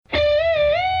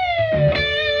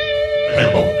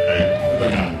Hambone.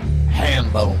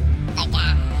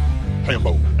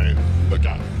 Hambone and the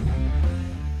Guy.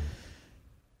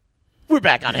 We're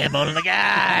back on Hambone and the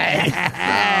Guy.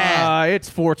 It's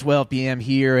 4:12 p.m.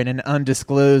 here in an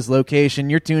undisclosed location.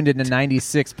 You're tuned into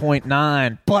 96.9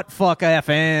 Buttfuck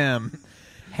FM.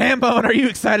 Hambone, are you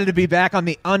excited to be back on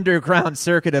the underground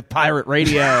circuit of pirate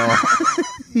radio?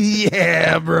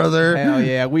 Yeah, brother. Hell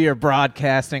yeah. We are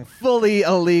broadcasting fully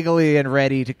illegally and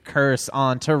ready to curse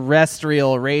on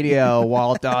terrestrial radio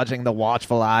while dodging the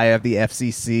watchful eye of the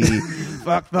FCC.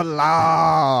 Fuck the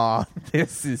law.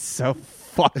 This is so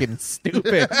fucking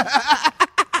stupid.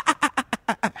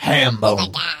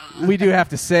 Hambone. We do have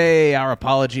to say our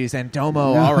apologies and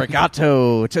domo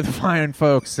arigato to the fine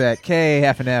folks at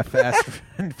KFNF Fast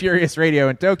and Furious Radio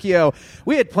in Tokyo.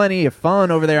 We had plenty of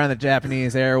fun over there on the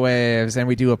Japanese airwaves, and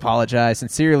we do apologize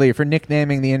sincerely for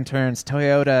nicknaming the interns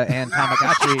Toyota and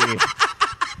Tamagotchi.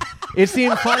 It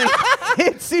seemed funny.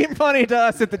 It seemed funny to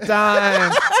us at the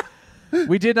time.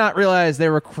 We did not realize they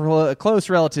were close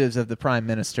relatives of the Prime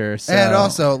Minister. So. And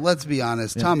also, let's be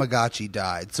honest, Tamagotchi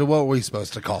died. So what were we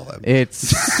supposed to call him?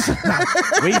 It's...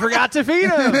 we forgot to feed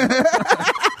him!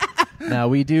 No,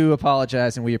 we do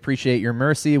apologize, and we appreciate your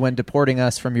mercy when deporting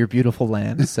us from your beautiful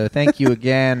land. So thank you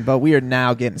again. But we are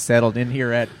now getting settled in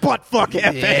here at Buttfuck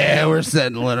FM. Yeah, we're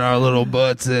settling our little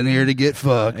butts in here to get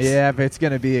fucked. Yeah, but it's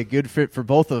going to be a good fit for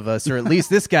both of us, or at least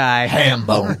this guy.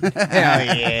 Hambone.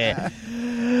 Hell yeah.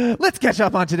 Let's catch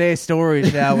up on today's story,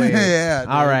 shall we? Yeah.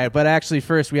 All right, but actually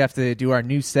first we have to do our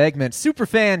new segment,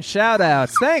 Superfan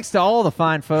Shoutouts. Thanks to all the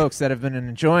fine folks that have been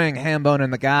enjoying Hambone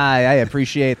and the Guy. I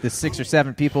appreciate the 6 or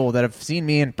 7 people that have seen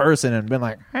me in person and been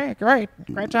like, hey, great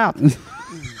job.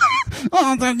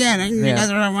 Oh, yeah.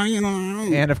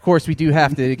 And of course we do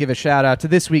have to give a shout out to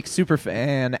this week's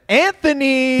Superfan,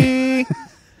 Anthony.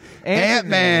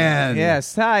 Ant-Man.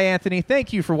 Yes. Hi, Anthony.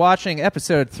 Thank you for watching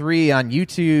episode 3 on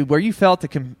YouTube, where you felt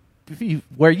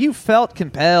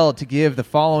compelled to give the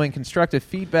following constructive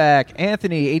feedback.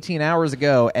 Anthony, 18 hours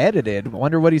ago, edited.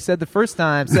 Wonder what he said the first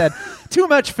time. Said, too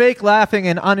much fake laughing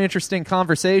and uninteresting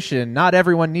conversation. Not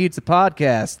everyone needs a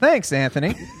podcast. Thanks,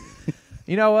 Anthony.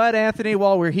 You know what, Anthony?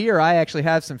 While we're here, I actually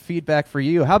have some feedback for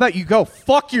you. How about you go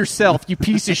fuck yourself, you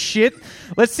piece of shit?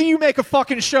 Let's see you make a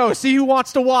fucking show. See who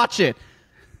wants to watch it.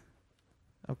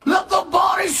 Okay. Let the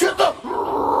body shoot the...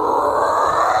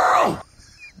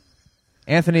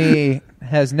 Anthony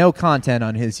has no content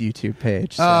on his YouTube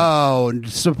page. So. Oh,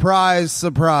 surprise,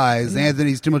 surprise.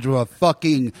 Anthony's too much of a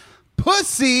fucking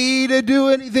pussy to do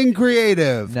anything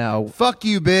creative. No. Fuck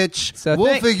you, bitch. So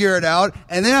we'll figure it out,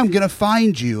 and then I'm going to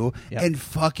find you Yep. and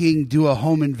fucking do a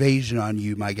home invasion on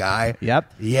you, my guy.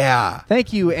 Yep. Yeah.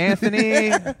 Thank you,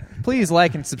 Anthony. Please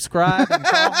like and subscribe. And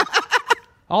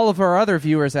all of our other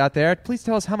viewers out there, please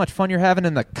tell us how much fun you're having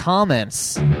in the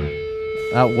comments.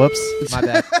 Oh, whoops. My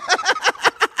bad.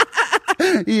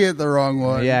 He hit the wrong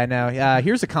one. Yeah, I know.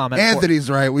 Here's a comment. Anthony's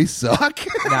right. We suck.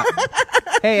 No.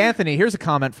 Hey, Anthony, here's a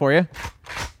comment for you.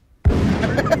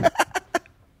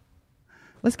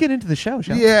 Let's get into the show,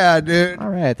 shall we? Yeah, dude. All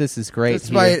right, this is great.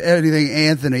 Despite anything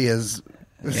Anthony is...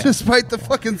 Yeah. Despite the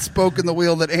fucking spoke in the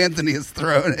wheel that Anthony has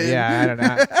thrown in. Yeah, I don't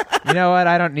know. You know what?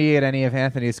 I don't need any of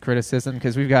Anthony's criticism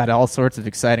because we've got all sorts of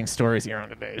exciting stories here on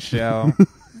today's show.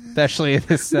 Especially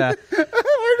this... We're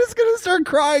just going to start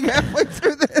crying halfway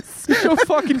through this. So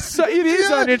fucking... it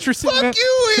is uninteresting. Fuck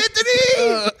you,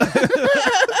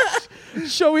 Anthony!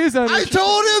 Show is uninteresting. I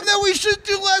told him that we should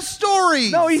do less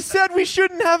stories. No, he said we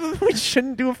shouldn't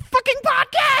do a fucking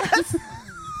podcast.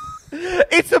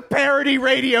 It's a parody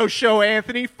radio show,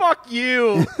 Anthony. Fuck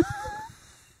you.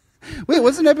 Wait,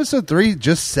 wasn't episode 3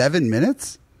 just 7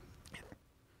 minutes?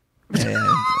 No,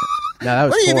 that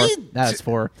was What do you 4. mean? That was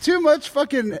 4. Too much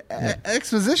fucking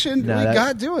exposition. No, we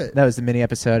gotta do it. That was the mini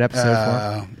episode 4.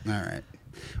 All right.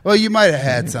 Well, you might have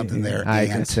had something there. I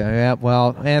guess so. Yeah.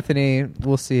 Well, Anthony,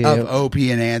 we'll see. Of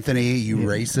Opie and Anthony, you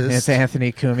racist. It's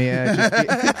Anthony Cumia,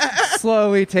 just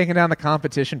slowly taking down the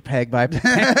competition peg by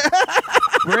peg.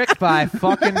 Brick by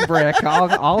fucking brick.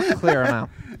 I'll clear him out.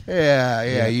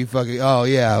 Yeah, you fucking... Oh,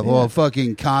 yeah. Well,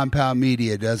 fucking Compound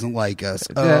Media doesn't like us.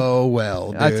 Oh,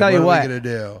 well, dude. I'll tell you what. Are we gonna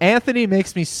do? Anthony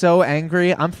makes me so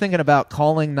angry. I'm thinking about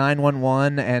calling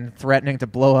 911 and threatening to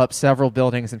blow up several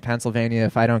buildings in Pennsylvania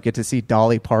if I don't get to see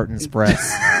Dolly Parton's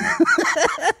breasts.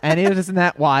 And isn't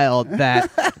that wild that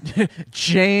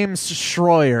James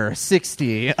Schroyer,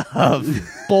 60, of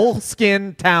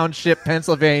Bullskin Township,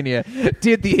 Pennsylvania,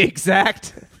 did the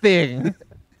exact thing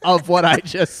of what I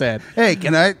just said. Hey,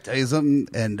 can I tell you something?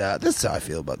 And this is how I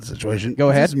feel about the situation. Go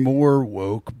ahead. This is more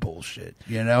woke bullshit.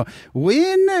 You know,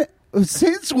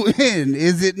 since when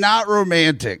is it not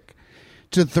romantic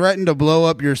to threaten to blow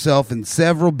up yourself in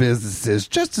several businesses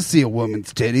just to see a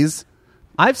woman's titties?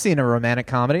 I've seen a romantic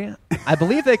comedy. I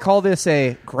believe they call this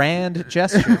a grand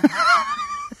gesture.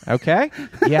 Okay?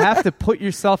 You have to put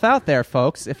yourself out there,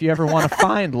 folks, if you ever want to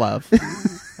find love.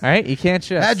 All right? You can't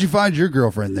just... How'd you find your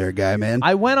girlfriend there, guy, man?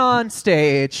 I went on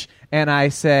stage and I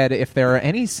said, if there are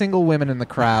any single women in the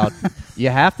crowd, you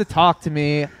have to talk to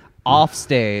me off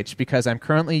stage because I'm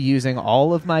currently using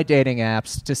all of my dating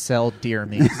apps to sell deer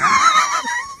meat.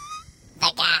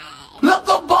 Let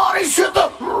the body shoot the...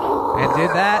 And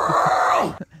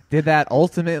did that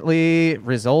ultimately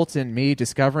result in me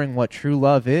discovering what true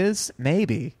love is?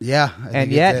 Maybe. Yeah. I think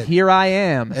And it yet did. here I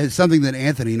am. It's something that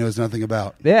Anthony knows nothing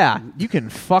about. Yeah, you can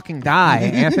fucking die,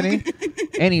 Anthony.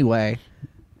 Anyway,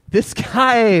 this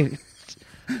guy...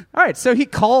 All right, so he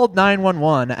called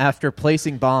 911 after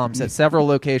placing bombs at several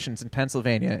locations in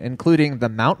Pennsylvania, including the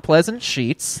Mount Pleasant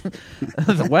Sheets,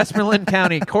 the Westmoreland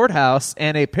County Courthouse,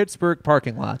 and a Pittsburgh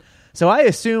parking lot. So I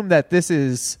assume that this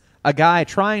is a guy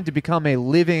trying to become a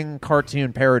living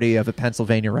cartoon parody of a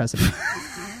Pennsylvania resident.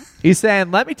 He's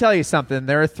saying, let me tell you something.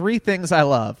 There are 3 things I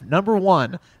love. Number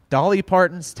 1, Dolly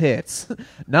Parton's tits.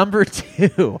 Number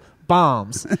 2,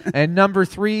 bombs. And number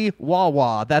 3,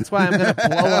 Wawa. That's why I'm going to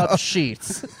blow up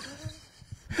Sheets.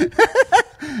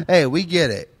 Hey, we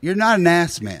get it. You're not an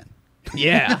ass man.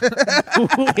 Yeah. Hey,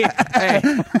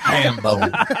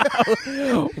 Hambone.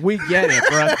 we get it,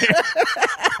 brother.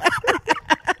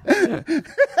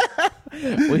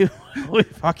 we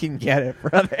fucking get it,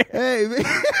 brother. Hey, man.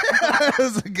 That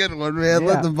was a good one, man. Yeah.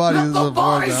 Let the body Let the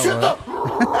body shoot the...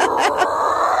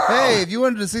 Hey, if you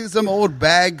wanted to see some old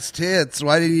bag's tits,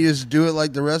 why didn't you just do it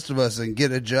like the rest of us and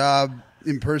get a job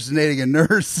impersonating a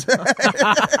nurse? No,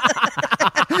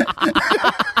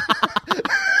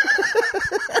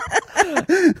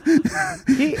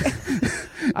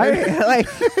 I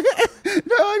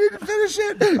didn't finish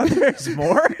it. There's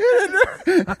more?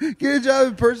 Get a job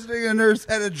impersonating a nurse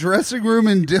at a dressing room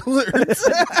in Dillard's.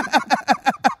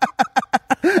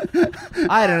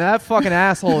 I don't know. That fucking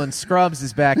asshole in Scrubs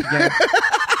is back again.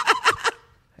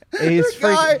 He's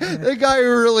The guy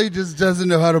who really just doesn't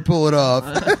know how to pull it off.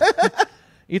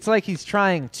 It's like he's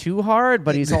trying too hard,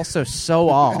 but he's also so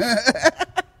off.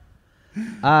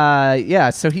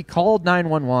 So he called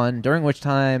 911, during which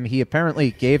time he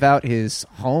apparently gave out his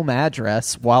home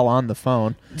address while on the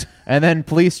phone, and then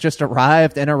police just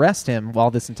arrived and arrest him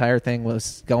while this entire thing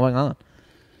was going on.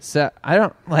 So I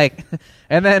don't like,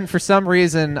 and then for some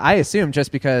reason, I assume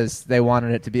just because they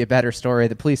wanted it to be a better story,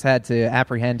 the police had to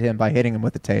apprehend him by hitting him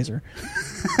with a taser.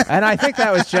 And I think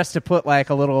that was just to put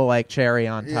like a little like cherry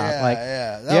on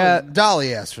top.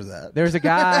 Dolly asked for that. There's a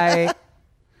guy.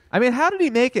 I mean, how did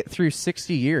he make it through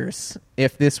 60 years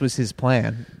if this was his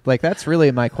plan? Like, that's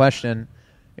really my question.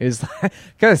 Is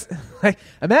because like,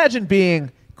 imagine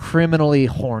being criminally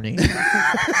horny,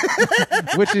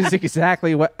 which is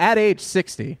exactly what at age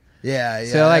 60. Yeah.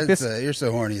 So like you're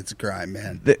so horny, it's a crime,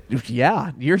 man.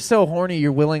 Yeah, you're so horny,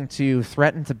 you're willing to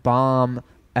threaten to bomb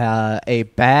a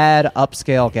bad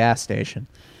upscale gas station,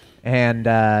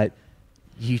 and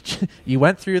you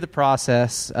went through the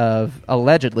process of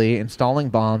allegedly installing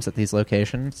bombs at these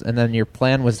locations, and then your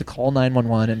plan was to call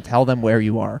 911 and tell them where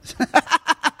you are.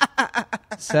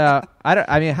 So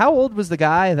I mean, how old was the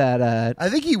guy that? I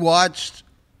think he watched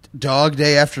Dog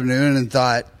Day Afternoon and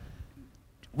thought,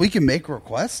 we can make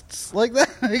requests like that.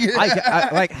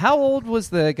 Like, how old was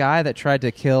the guy that tried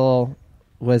to kill?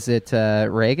 Was it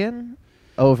Reagan?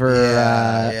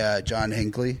 Over John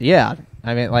Hinckley. Yeah,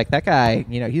 I mean, like that guy.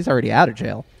 You know, he's already out of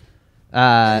jail.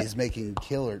 And he's making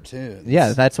killer tunes.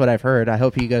 Yeah, that's what I've heard. I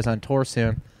hope he goes on tour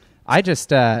soon. I just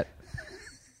don't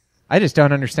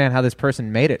understand how this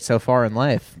person made it so far in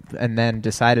life and then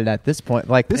decided at this point,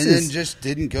 like this and is, then just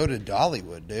didn't go to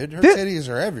Dollywood, dude. Her titties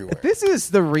are everywhere. This is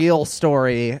the real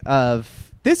story of.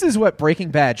 This is what Breaking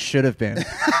Bad should have been.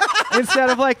 Instead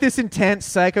of like this intense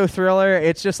psycho thriller,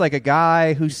 it's just like a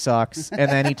guy who sucks,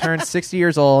 and then he turns 60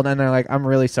 years old, and they're like, I'm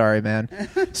really sorry, man.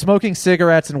 Smoking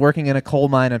cigarettes and working in a coal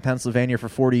mine in Pennsylvania for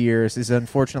 40 years is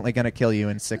unfortunately going to kill you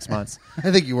in 6 months.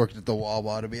 I think you worked at the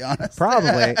Wawa, to be honest.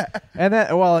 Probably. And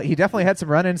then, well, he definitely had some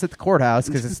run-ins at the courthouse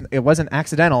because it wasn't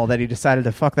accidental that he decided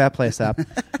to fuck that place up.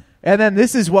 And then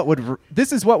this is what would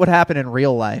happen in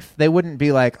real life. They wouldn't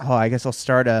be like, oh, I guess I'll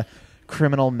start a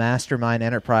criminal mastermind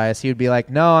enterprise. He would be like,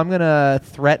 no, I'm going to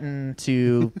threaten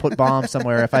to put bombs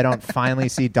somewhere if I don't finally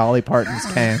see Dolly Parton's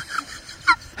cane.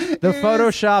 The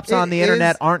photoshops on the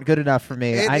internet aren't good enough for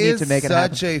me. I need to make it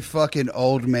happen. Such a fucking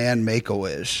old man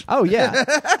Make-A-Wish. Oh, yeah.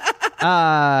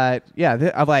 I'm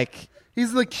like,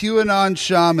 He's the QAnon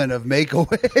shaman of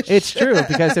Make-A-Wish. It's true,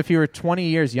 because if you were 20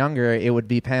 years younger, it would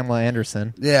be Pamela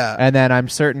Anderson. Yeah. And then I'm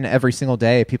certain every single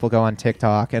day people go on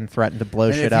TikTok and threaten to blow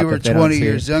And shit if up. you were if they 20 don't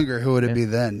years see it. younger, who would it be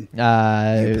then? You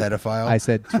pedophile? I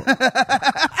said...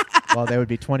 well, they would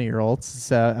be 20-year-olds.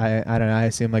 So I don't know. I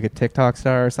assume like a TikTok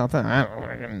star or something.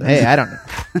 Hey, I don't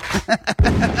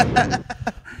know.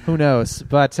 Who knows?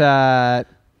 But, yeah,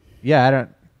 I don't...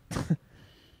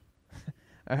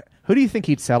 who do you think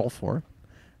he'd settle for?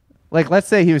 Like, let's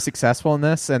say he was successful in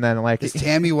this, and then like, Is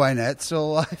Tammy Wynette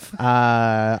still alive?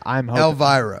 I'm hoping.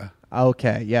 Elvira.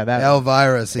 Okay, yeah, that.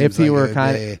 Elvira seems if he like were it would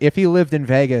kind be. of, if he lived in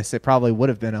Vegas, it probably would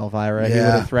have been Elvira. He would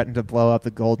Yeah. have threatened to blow up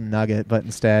the Golden Nugget, but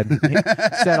instead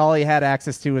all he had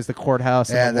access to was the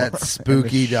courthouse. Yeah, and the that and the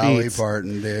spooky Dolly sheets.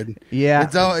 Parton, dude. Yeah.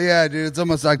 Yeah, dude. It's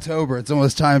almost October. It's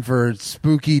almost time for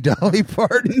spooky Dolly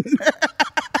Parton.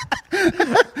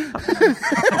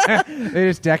 They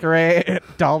just decorate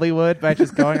Dollywood by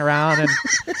just going around and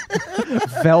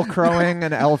velcroing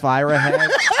an Elvira head,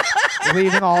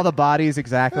 leaving all the bodies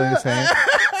exactly the same.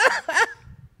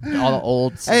 All the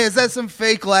old. Hey, is that some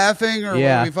fake laughing, or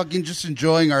Yeah. are we fucking just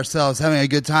enjoying ourselves, having a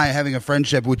good time, having a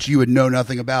friendship, which you would know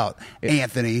nothing about,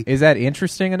 Anthony? Is that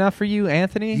interesting enough for you,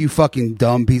 Anthony? You fucking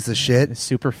dumb piece of shit.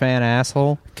 Super fan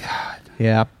asshole. God.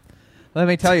 Yeah. Let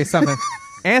me tell you something.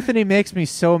 Anthony makes me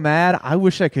so mad, I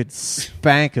wish I could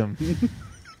spank him.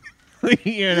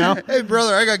 You know? Hey,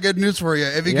 brother, I got good news for you.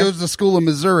 If he Yeah. goes to school in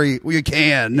Missouri, well, you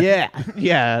can. Yeah.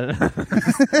 Yeah. Now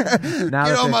Get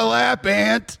that on the- my lap,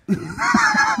 Aunt.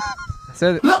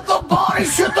 so Let the body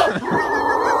shoot the...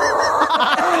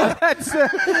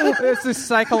 it's a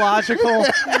psychological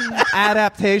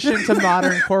adaptation to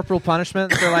modern corporal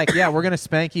punishment. They're like, yeah, we're going to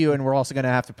spank you, and we're also going to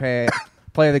have to play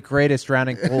the greatest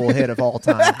drowning pool hit of all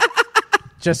time.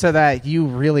 Just so that you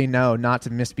really know not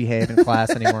to misbehave in class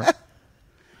anymore.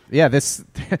 Yeah, there's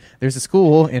a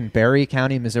school in Berry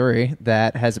County, Missouri,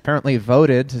 that has apparently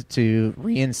voted to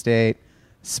reinstate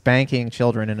spanking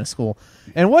children in a school.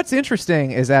 And what's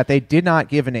interesting is that they did not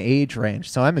give an age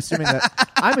range. So I'm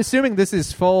assuming this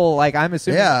is full. Like I'm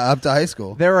assuming, Yeah, up to high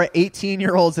school. there are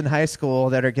 18-year-olds in high school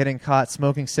that are getting caught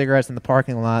smoking cigarettes in the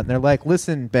parking lot, and they're like,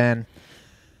 "Listen, Ben,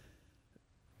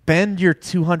 bend your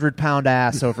 200-pound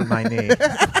ass over my knee."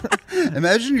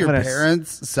 Imagine your What a-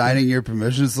 parents signing your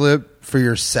permission slip for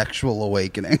your sexual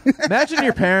awakening. Imagine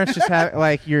your parents just have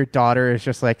like your daughter is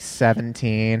just like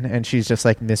 17 and she's just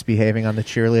like misbehaving on the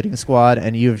cheerleading squad,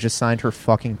 and you've just signed her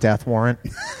fucking death warrant.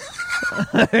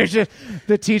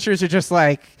 The teachers are just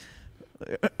like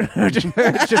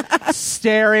just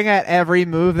staring at every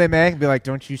move they make and be like,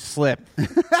 "Don't you slip."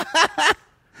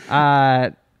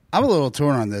 I'm a little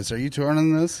torn on this. Are you torn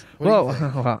on this? What do you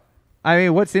think? Well, I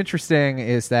mean, what's interesting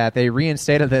is that they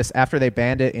reinstated this after they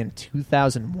banned it in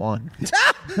 2001.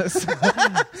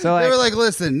 so They were like,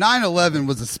 listen, 9/11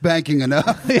 was a spanking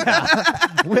enough. the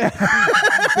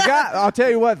guy, I'll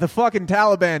tell you what, the fucking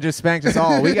Taliban just spanked us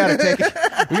all. We got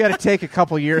to take a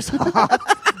couple years off.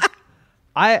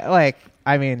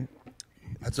 I mean,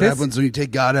 That's what happens when you take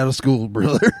God out of school,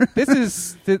 brother. this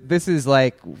is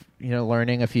like, you know,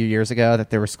 learning a few years ago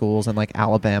that there were schools in like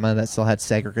Alabama that still had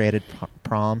segregated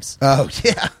proms. Oh,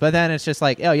 yeah. But then it's just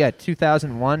like, oh yeah,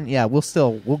 2001, yeah, we'll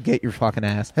get your fucking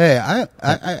ass. Hey, I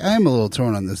am a little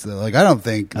torn on this, though. Like, I don't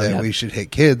think that yeah. we should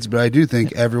hit kids, but I do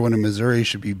think everyone in Missouri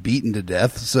should be beaten to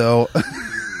death. So,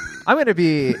 I'm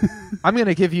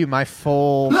gonna give you my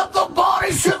full. Let the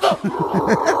body shoot the...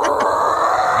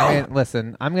 I mean,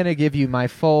 listen, I'm going to give you my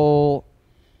full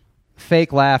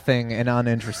fake laughing and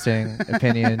uninteresting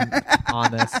opinion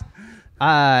on this.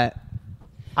 I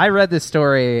read this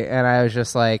story and I was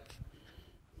just like,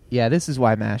 yeah, this is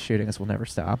why mass shootings will never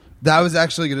stop. I was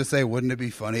actually going to say, wouldn't it be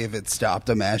funny if it stopped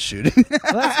a mass shooting?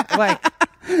 That's, like,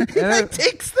 He like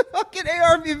takes the fucking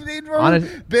AR-15 from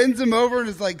him, bends him over, and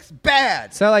is like,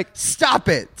 bad. so like Stop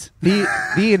it.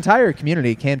 the entire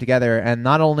community came together, and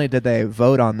not only did they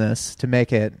vote on this to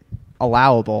make it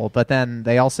allowable, but then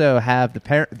they also have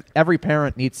every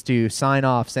parent needs to sign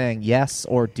off saying yes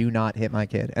or do not hit my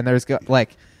kid. And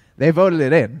like they voted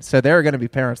it in, so there are going to be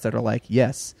parents that are like,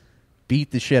 yes, beat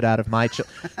the shit out of my child.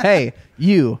 Hey,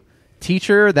 you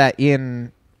teacher that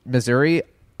in Missouri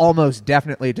almost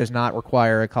definitely does not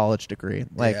require a college degree.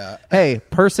 Like, Yeah. hey,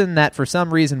 person that for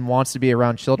some reason wants to be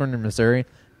around children in Missouri,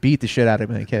 beat the shit out of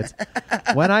my kids.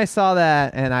 When I saw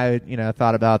that and I,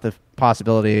 thought about the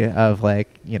possibility of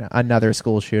like, another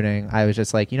school shooting, I was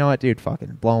just like, you know what, dude,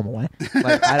 fucking blow them away.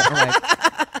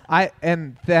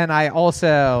 And then I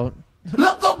also,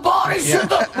 Let the body shoot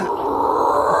the...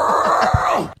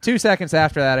 2 seconds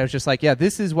after that, I was just like, yeah,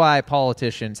 this is why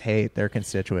politicians hate their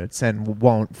constituents and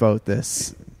won't vote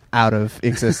this out of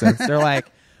existence. They're like,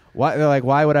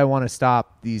 why would I want to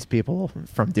stop these people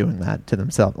from doing that to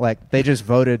themselves? Like, they just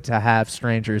voted to have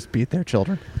strangers beat their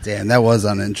children. Damn, that was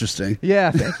uninteresting.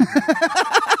 Yeah.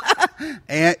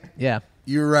 And Yeah.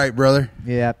 you're right, brother.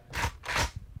 Yeah.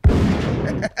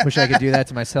 Wish I could do that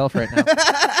to myself right now.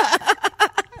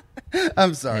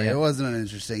 I'm sorry, Yeah. it wasn't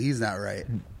uninteresting. He's not right.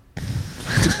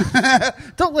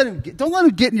 Don't let him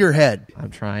get in your head.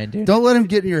 I'm trying, dude. Don't let him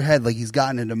get in your head like he's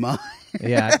gotten into mine.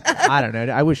 Yeah, I don't know.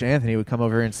 I wish Anthony would come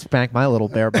over and spank my little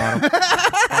bare bottom.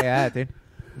 Yeah, dude.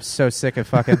 I'm so sick of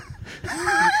fucking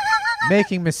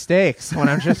making mistakes when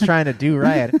I'm just trying to do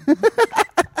right.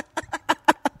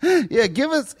 Yeah,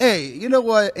 give us. Hey, you know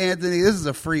what, Anthony? This is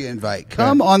a free invite.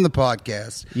 Come on the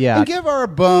podcast. Yeah. And give our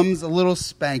bums a little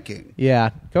spanking. Yeah,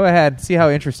 go ahead. See how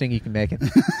interesting you can make it.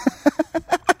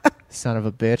 Son of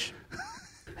a bitch.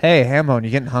 Hey, Hambone, you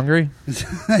getting hungry?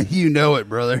 You know it,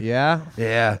 brother. Yeah?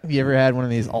 Yeah. Have you ever had one of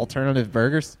these alternative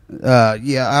burgers?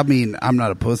 Yeah, I mean, I'm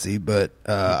not a pussy, but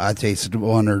I tasted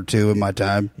one or two in my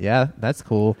time. Yeah, that's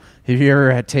cool. Have you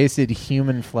ever had tasted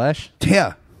human flesh?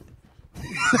 Yeah.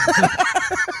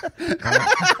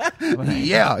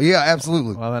 Yeah,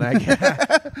 absolutely. Well, then I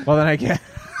get.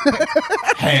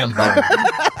 Hambone.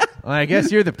 Well, I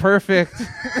guess you're the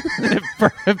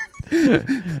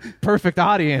perfect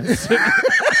audience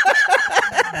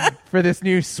for this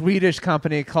new Swedish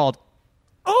company called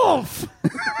Oomph.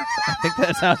 I think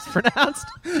that's how it's pronounced.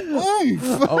 Oomph.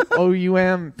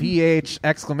 OUMPH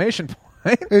exclamation point.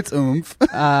 It's oomph.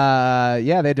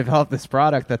 Yeah, they developed this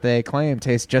product that they claim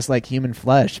tastes just like human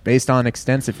flesh based on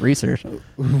extensive research.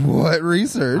 What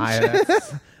research?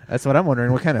 That's what I'm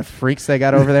wondering. What kind of freaks they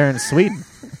got over there in Sweden?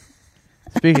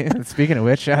 Speaking of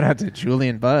which, shout out to Julie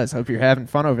and Buzz. Hope you're having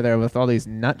fun over there with all these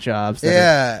nut jobs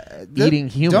that are eating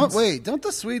humans. Don't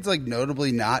the Swedes like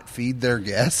notably not feed their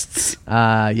guests?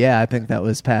 Yeah, I think that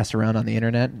was passed around on the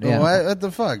internet. Yeah. What the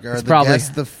fuck? Are It's the probably-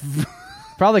 guests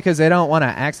Probably because they don't want to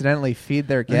accidentally feed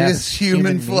their guests Just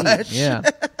human meat. flesh. Yeah.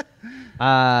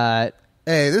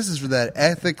 Hey, this is for that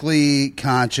ethically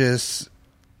conscious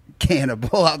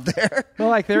cannibal out there. Well,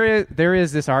 like there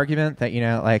is this argument that, you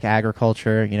know, like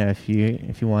agriculture, you know, if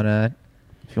you want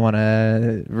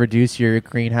to reduce your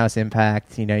greenhouse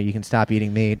impact, you know, you can stop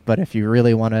eating meat. But if you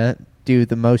really want to do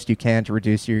the most you can to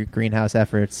reduce your greenhouse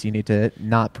efforts, you need to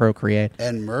not procreate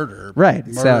And murder. Right,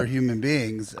 Murder so- human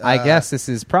beings. I guess this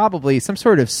is probably some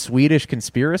sort of Swedish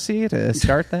conspiracy to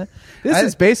start that. This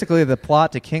is basically the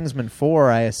plot to Kingsman 4,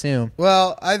 I assume.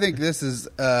 Well, I think this is,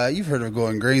 you've heard of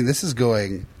going green. This is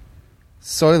going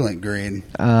Soylent Green.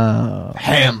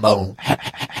 Hambone.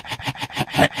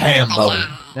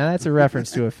 Hambone. Now that's a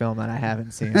reference to a film that I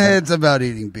haven't seen, It's about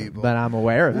eating people. but I'm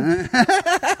aware of it.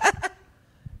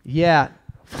 Yeah.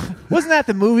 Wasn't that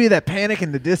the movie that Panic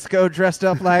in the Disco dressed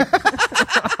up like?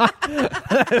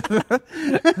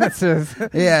 That's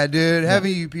Yeah, dude.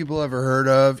 Haven't you people ever heard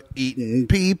of eating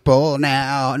people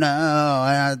now? No,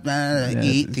 I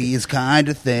eat these kind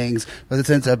of things for the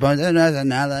sense of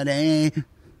another day.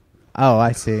 Oh,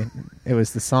 I see. It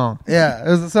was the song. Yeah, it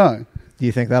was the song. Do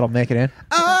you think that'll make it in?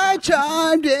 I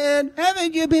chimed in.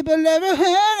 Haven't you people ever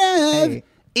heard of Hey.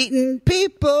 eating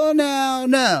people now?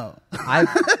 No.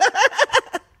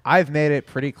 I've made it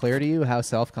pretty clear to you how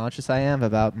self-conscious I am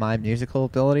about my musical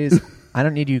abilities. I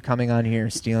don't need you coming on here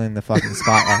stealing the fucking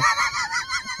spotlight.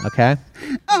 Okay?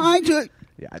 I just.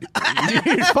 Yeah.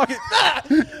 You fucking.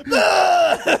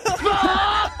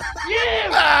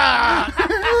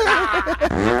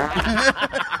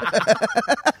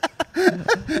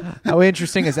 How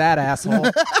interesting is that, asshole?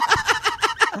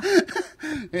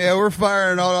 Yeah, we're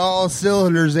firing on all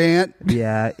cylinders, Ant.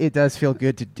 Yeah, it does feel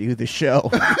good to do the show.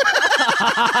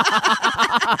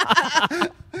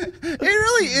 It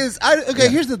really is.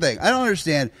 Here's the thing. I don't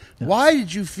understand. Why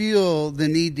did you feel the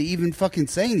need to even fucking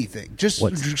say anything? Just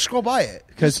scroll by it.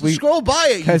 Scroll by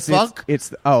it, you fuck.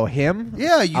 It's him?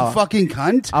 Yeah, you fucking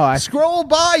cunt. Scroll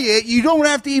by it. You don't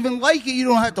have to even like it. You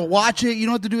don't have to watch it. You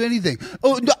don't have to do anything.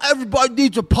 Oh, no, everybody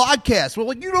needs a podcast.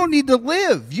 Well, you don't need to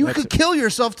live. You could kill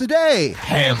yourself today.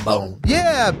 Hambone.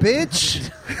 Yeah, bitch.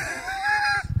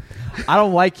 I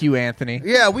don't like you, Anthony.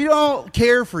 Yeah, we don't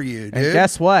care for you, dude. And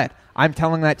guess what? I'm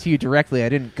telling that to you directly. I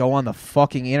didn't go on the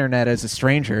fucking internet as a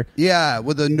stranger. Yeah,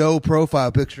 with a no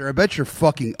profile picture. I bet you're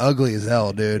fucking ugly as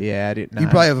hell, dude. Yeah, I didn't. You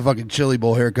probably have a fucking chili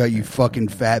bowl haircut, you fucking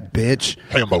fat bitch.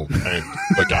 Hambone and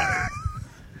the guy.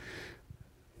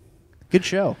 Good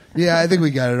show. Yeah, I think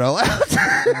we got it all out.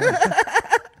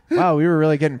 Wow, we were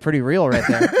really getting pretty real right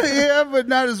there. Yeah, but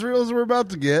not as real as we're about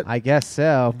to get. I guess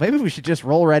so. Maybe we should just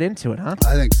roll right into it, huh?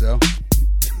 I think so.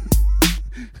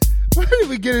 Why did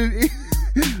we get it?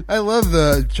 I love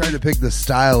trying to pick the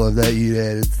style of that you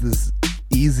did. It's this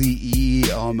Easy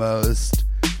E almost.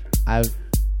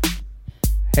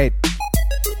 Hey.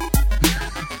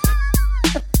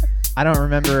 I don't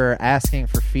remember asking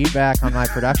for feedback on my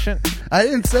production. I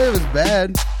didn't say it was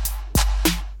bad.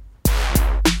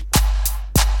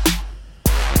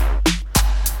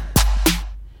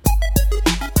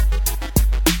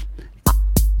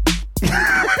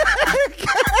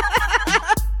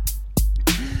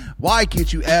 Why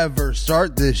can't you ever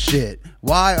start this shit?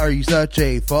 Why are you such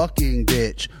a fucking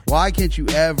bitch? Why can't you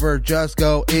ever just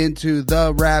go into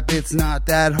the rap? It's not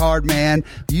that hard, man.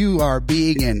 You are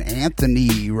being an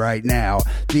Anthony right now.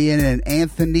 Being an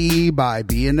Anthony by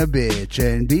being a bitch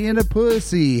and being a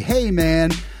pussy. Hey,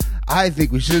 man. I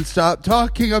think we should stop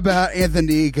talking about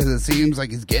Anthony because it seems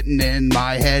like he's getting in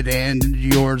my head and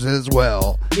yours as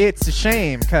well. It's a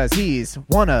shame because he's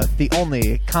one of the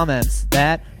only comments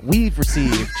that we've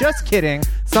received. Just kidding.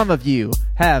 Some of you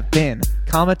have been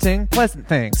commenting pleasant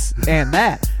things, and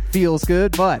that feels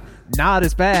good, but not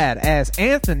as bad as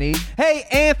Anthony. Hey,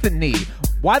 Anthony,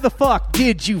 why the fuck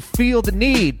did you feel the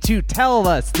need to tell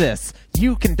us this?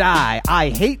 You can die. I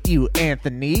hate you,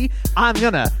 Anthony. I'm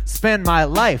gonna spend my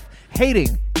life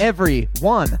hating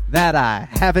everyone that I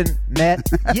haven't met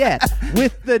yet.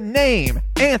 With the name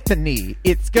Anthony,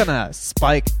 it's gonna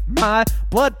spike my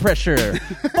blood pressure.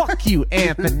 Fuck you,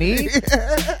 Anthony.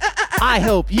 I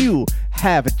hope you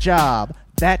have a job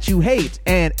that you hate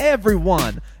and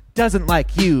everyone doesn't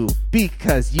like you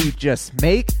because you just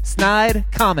make snide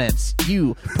comments.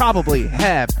 You probably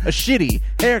have a shitty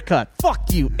haircut.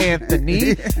 Fuck you,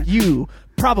 Anthony. You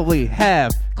probably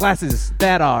have glasses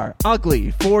that are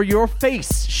ugly for your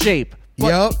face shape.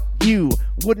 But you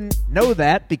wouldn't know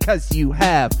that because you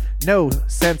have no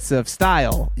sense of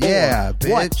style. Yeah, or bitch.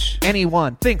 What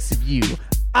anyone thinks of you.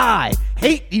 I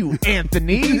hate you,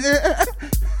 Anthony.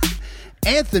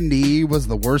 Anthony was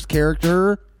the worst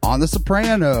character on The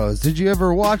Sopranos. Did you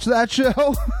ever watch that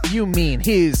show? You mean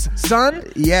his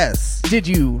son? Yes. Did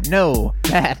you know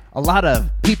that a lot of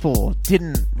people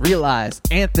didn't realize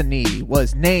Anthony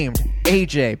was named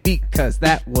AJ because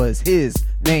that was his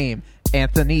name,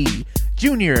 Anthony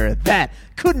Jr.? That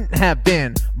couldn't have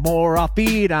been more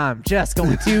offbeat. I'm just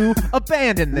going to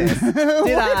abandon this.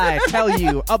 Did I tell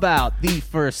you about the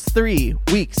first 3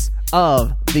 weeks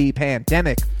of the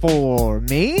pandemic for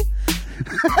me?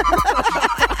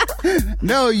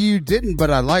 No, you didn't,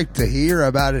 but I'd like to hear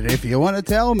about it if you want to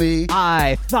tell me.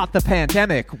 I thought the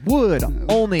pandemic would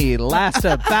only last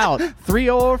about 3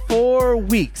 or 4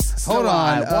 weeks. So Hold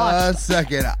on a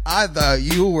second. I thought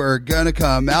you were going to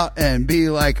come out and be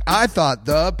like, I thought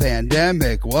the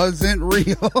pandemic wasn't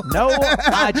real. No,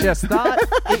 I just thought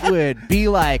it would be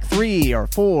like 3 or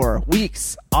 4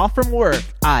 weeks off from work.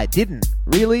 I didn't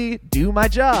really do my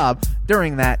job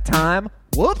during that time.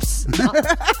 Whoops.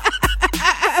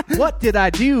 What did I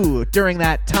do during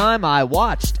that time? I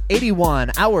watched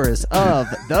 81 hours of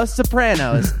The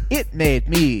Sopranos. It made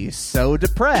me so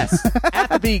depressed.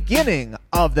 At the beginning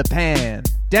of the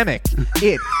pandemic,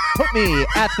 it put me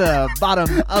at the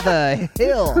bottom of a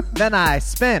hill. Then I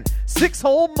spent 6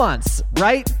 whole months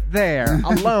right there,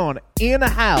 alone in a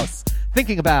house,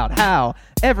 thinking about how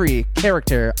every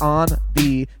character on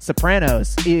The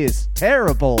Sopranos is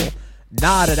terrible.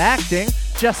 Not at acting,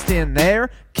 just in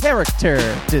their character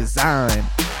design.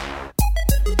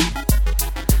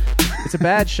 It's a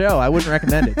bad show. I wouldn't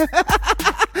recommend it.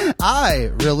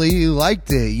 I really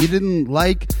liked it. You didn't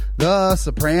like The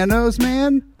Sopranos,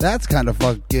 man? That's kind of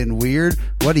fucking weird.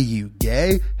 What are you,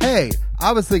 gay? Hey,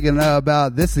 I was thinking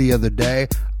about this the other day.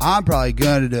 I'm probably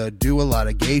going to do a lot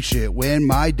of gay shit when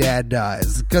my dad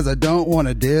dies, because I don't want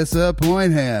to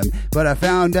disappoint him. But I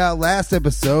found out last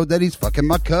episode that he's fucking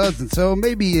my cousin, so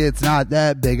maybe it's not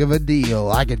that big of a deal.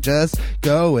 I could just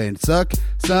go and suck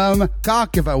some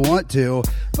cock if I want to,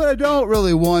 but I don't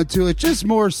really want to. It's just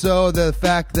more so the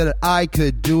fact that I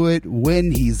could do it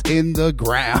when he's in the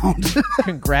ground.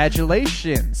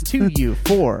 Congratulations to you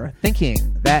for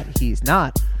thinking that he's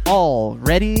not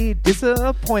already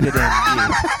disappointed in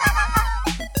you.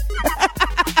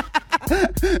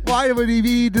 Why would he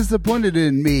be disappointed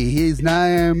in me? His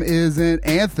name isn't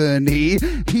Anthony.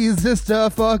 He's just a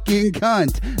fucking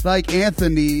cunt. Like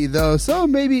Anthony, though, so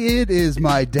maybe it is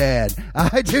my dad.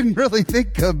 I didn't really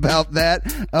think about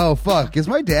that. Oh, fuck. Is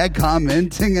my dad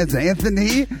commenting as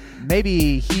Anthony?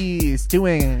 Maybe he's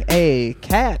doing a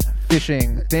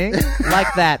catfishing thing,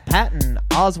 like that Patton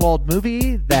Oswalt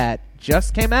movie that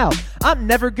just came out. I'm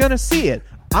never gonna see it.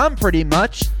 I'm pretty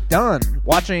much done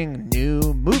watching new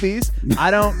movies.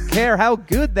 I don't care how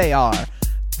good they are.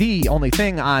 The only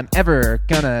thing I'm ever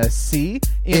gonna see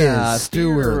in a Is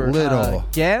Stuart theater Little.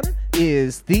 again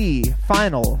is the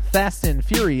final Fast and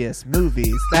Furious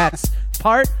movies. That's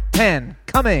part 10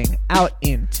 coming out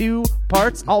in 2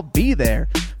 parts. I'll be there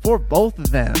for both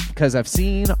of them because I've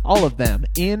seen all of them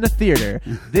in the theater.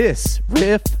 This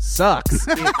riff sucks.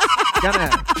 It's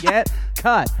gonna get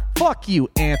cut. Fuck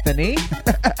you, Anthony.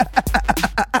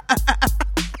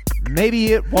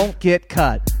 Maybe it won't get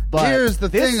cut, but Here's the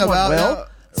this thing one about will.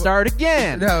 Start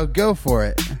again. No, go for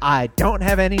it. I don't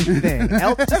have anything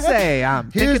else to say.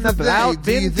 I'm Here's thinking the about thing.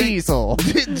 Do you Vin think- Diesel.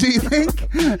 Do you think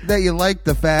that you like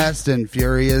the Fast and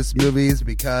Furious movies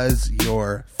because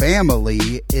your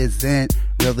family isn't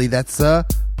really that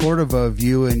supportive of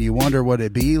you, and you wonder what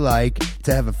it'd be like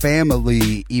to have a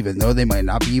family, even though they might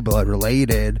not be blood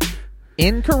related?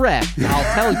 Incorrect.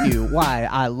 I'll tell you why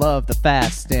I love the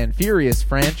Fast and Furious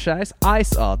franchise. I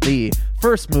saw the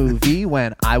first movie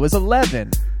when I was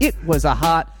 11. It was a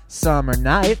hot summer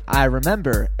night. I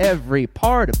remember every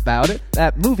part about it.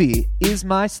 That movie is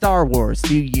my Star Wars.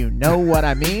 Do you know what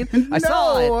I mean? I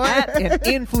saw No. it at an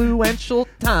influential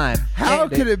time. How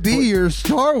And could it be your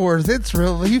Star Wars? It's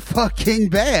really fucking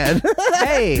bad.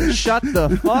 Hey, shut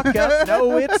the fuck up.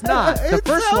 No, it's not. The It's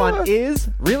first so- one is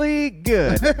really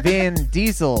good. Vin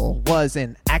Diesel was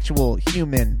an actual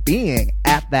human being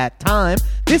at that time.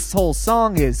 This whole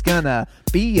song is gonna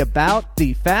be about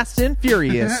the Fast and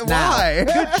Furious now. Why?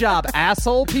 Good job,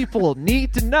 asshole. People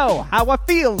need to know how I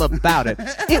feel about it.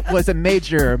 It was a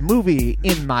major movie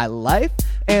in my life,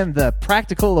 and the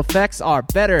practical effects are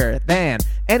better than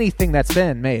anything that's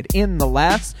been made in the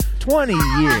last 20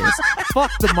 years.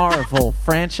 Fuck the Marvel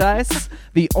franchise.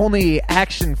 The only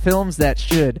action films that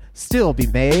should still be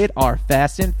made are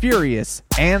Fast and Furious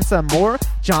and some more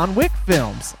John Wick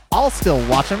films. I'll still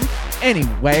watch them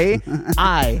anyway.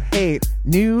 I hate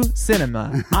new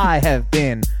cinema. I have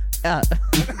been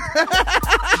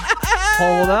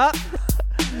hold up.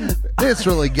 This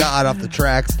really got off the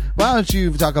tracks. Why don't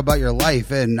you talk about your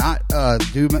life and not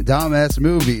do dumbass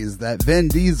movies that Vin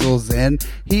Diesel's in?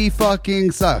 He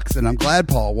fucking sucks, and I'm glad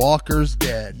Paul Walker's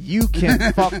dead. You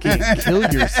can fucking kill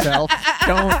yourself.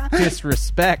 Don't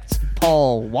disrespect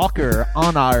Paul Walker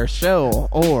on our show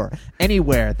or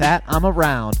anywhere that I'm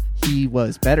around. He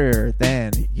was better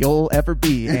than you'll ever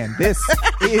be, and this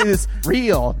is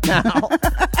real now.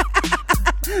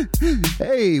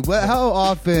 Hey, how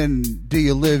often do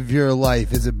you live your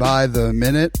life? Is it by the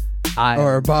minute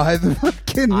or by the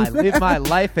fucking... I live my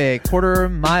life a quarter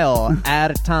mile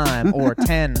at a time, or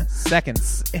 10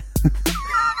 seconds.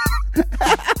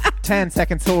 10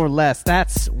 seconds or less.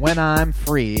 That's when I'm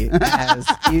free, as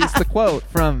is the quote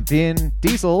from Vin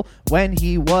Diesel when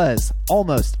he was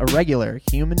almost a regular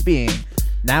human being.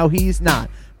 Now he's not.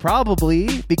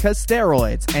 Probably because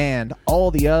steroids and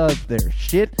all the other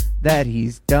shit that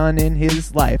he's done in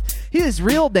his life. His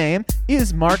real name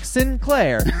is Mark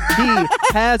Sinclair. He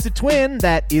has a twin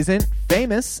that isn't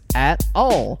famous at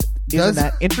all. Isn't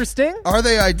that interesting? Are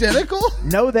they identical?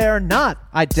 No, they're not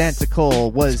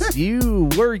identical. Were you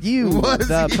Was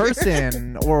the you?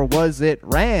 person, or was it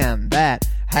Ram that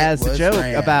has It a was joke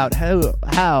Ram. about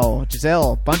how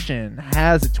Giselle Bundchen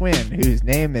has a twin whose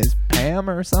name is Pam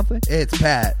or something? It's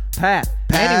Pat. Pat.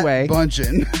 Pat Anyway.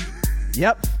 Bunchin.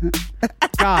 Yep.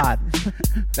 God.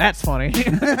 That's funny.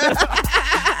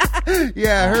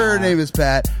 Yeah, her name is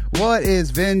Pat. What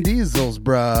is Vin Diesel's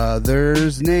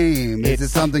brother's name? Is It's it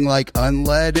something like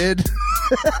unleaded?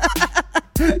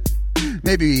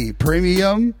 Maybe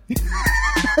premium?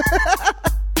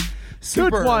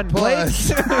 Good one, Blake.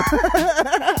 Plus.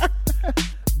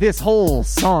 This whole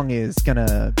song is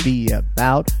gonna be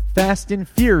about Fast and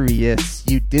Furious.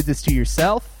 You did this to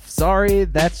yourself? Sorry,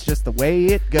 that's just the way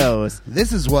it goes.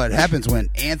 This is what happens when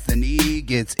Anthony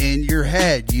gets in your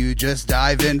head. You just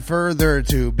dive in further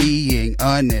to being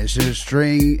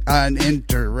uninteresting,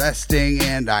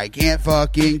 and I can't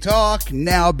fucking talk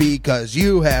now because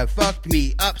you have fucked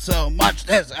me up so much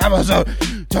this episode.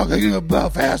 Talking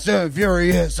about Fast and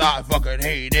Furious, I fucking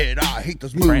hate it. I hate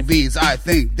those movies. I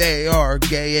think they are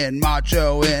gay and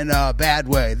macho in a bad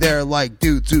way. They're like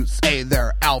dudes who say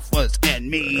they're alphas and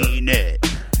mean it.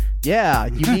 Yeah,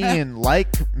 you mean like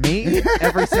me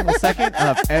every single second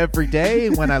of every day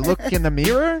when I look in the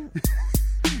mirror?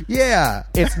 Yeah.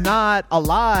 It's not a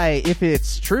lie if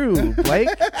it's true, Blake.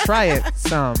 Try it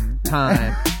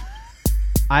sometime.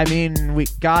 I mean,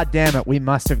 God damn it, we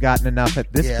must have gotten enough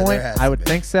at this Yeah, point. there has I to would be.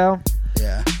 think so.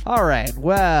 Yeah. All right.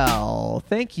 Well,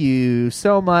 thank you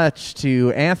so much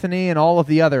to Anthony and all of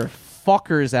the other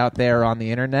fuckers out there on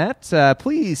the internet.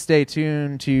 Please stay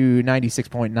tuned to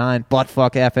 96.9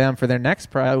 Buttfuck FM for their next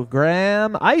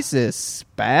program. ISIS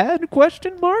bad?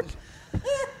 Question mark.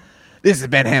 This has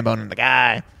been Hambone and the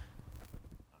Guy.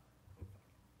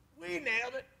 We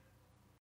nailed it.